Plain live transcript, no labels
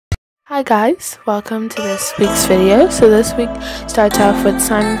Hi guys, welcome to this week's video. So this week starts off with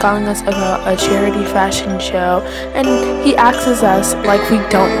Simon calling us about a charity fashion show, and he asks us like we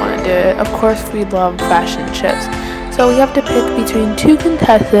don't want to do it. Of course we love fashion shows. So we have to pick between two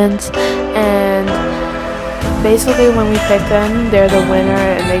contestants, and basically when we pick them, they're the winner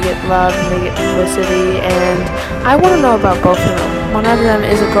and they get love and they get publicity, and I want to know about both of them. One of them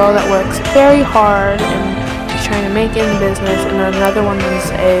is a girl that works very hard and she's trying to make it in business, and another one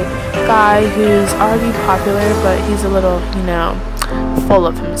is a guy who's already popular but he's a little, full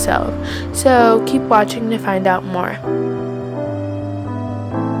of himself. So keep watching to find out more.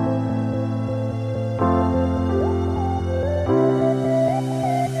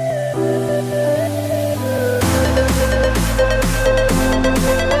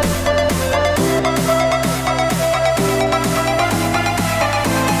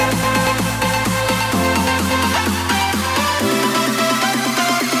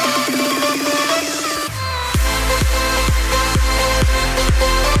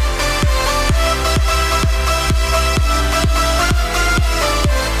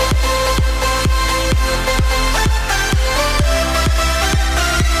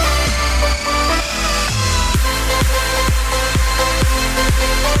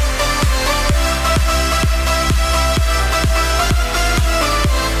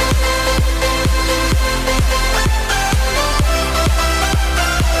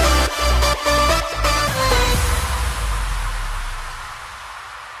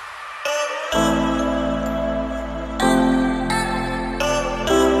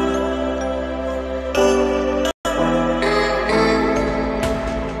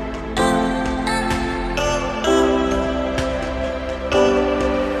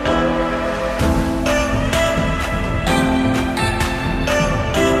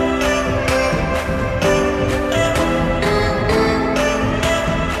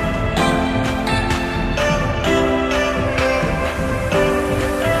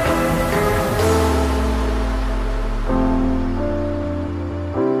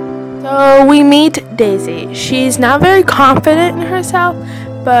 So we meet Daisy. She's not very confident in herself,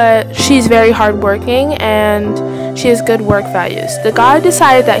 but she's very hardworking and she has good work values. The guy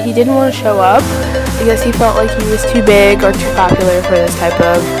decided that he didn't want to show up because he felt like he was too big or too popular for this type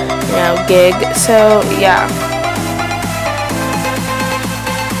of, gig. So yeah.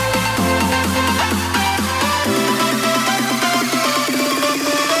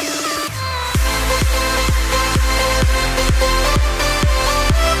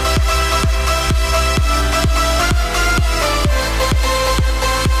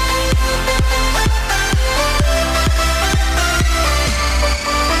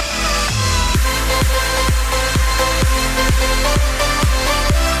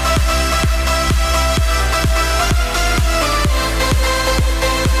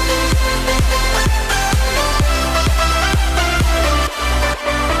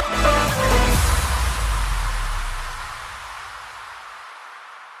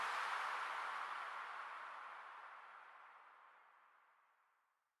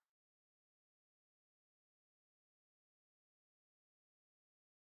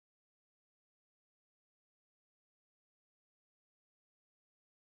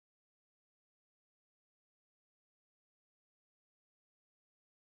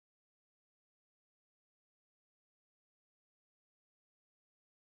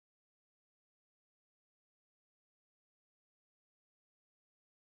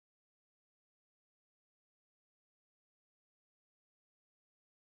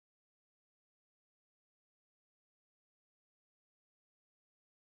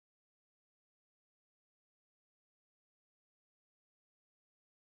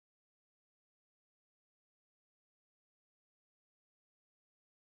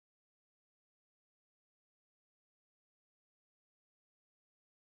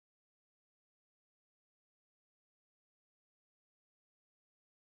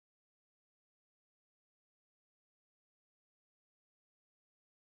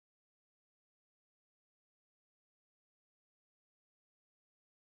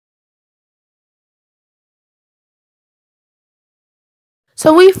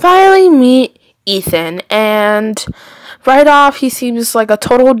 So we finally meet Ethan, and right off he seems like a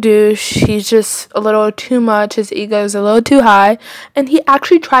total douche. He's just a little too much, his ego is a little too high, and he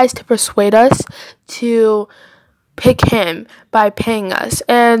actually tries to persuade us to pick him by paying us,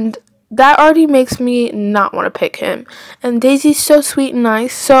 and that already makes me not want to pick him. And Daisy's so sweet and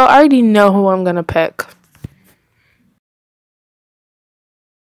nice, so I already know who I'm gonna pick.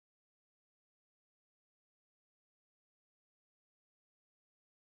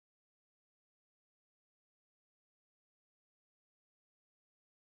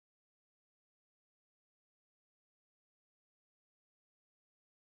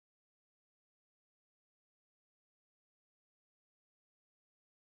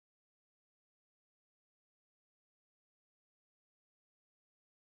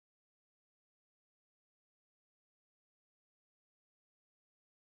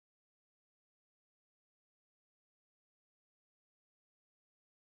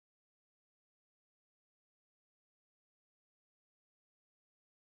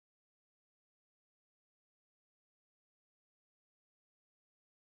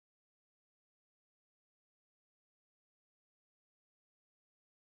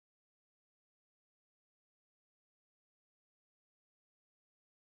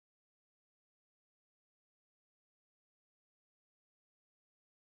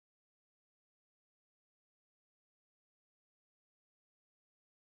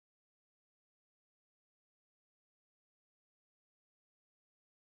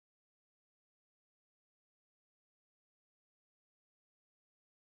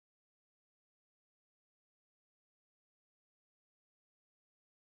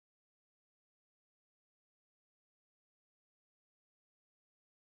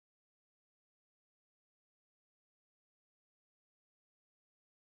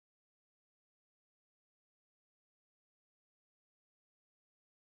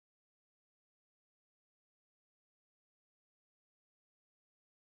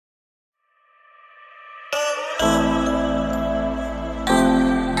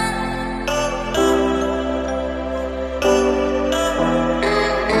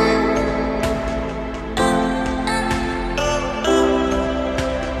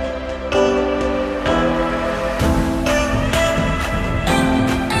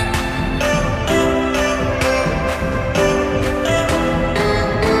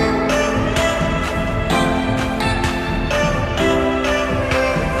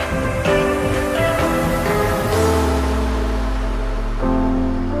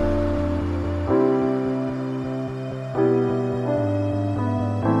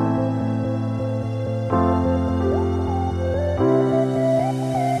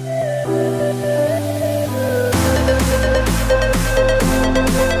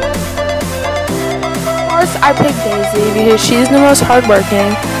 course, I picked Daisy because she's the most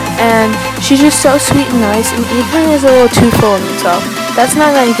hardworking, and she's just so sweet and nice, and Ethan is a little too full of himself. That's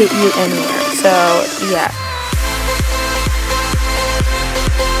not going to get you anywhere, so yeah.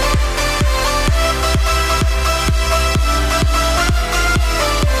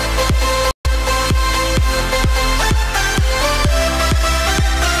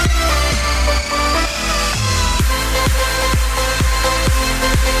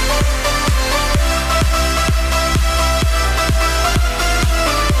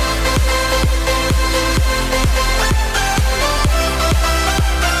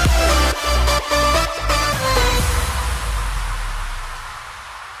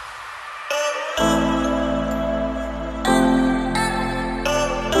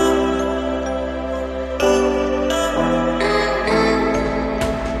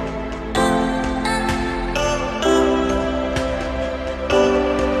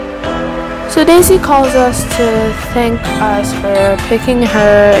 So Daisy calls us to thank us for picking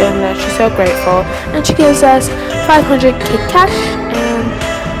her and that she's so grateful, and she gives us 500 Kit Cash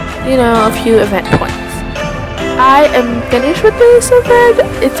and, you know, a few event points. I am finished with this event.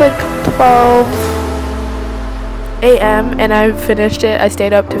 It's like 12 a.m. and I finished it. I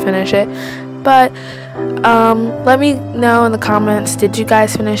stayed up to finish it, but let me know in the comments, did you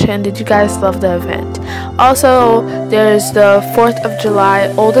guys finish it and did you guys love the event? Also, there's the 4th of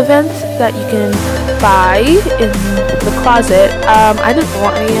July old events that you can buy in the closet. I didn't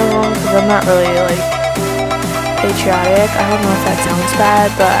want any of them because I'm not really like patriotic. I don't know if that sounds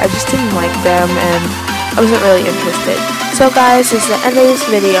bad, but I just didn't like them and I wasn't really interested. So guys, this is the end of this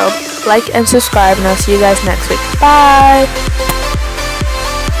video. Like and subscribe, and I'll see you guys next week. Bye!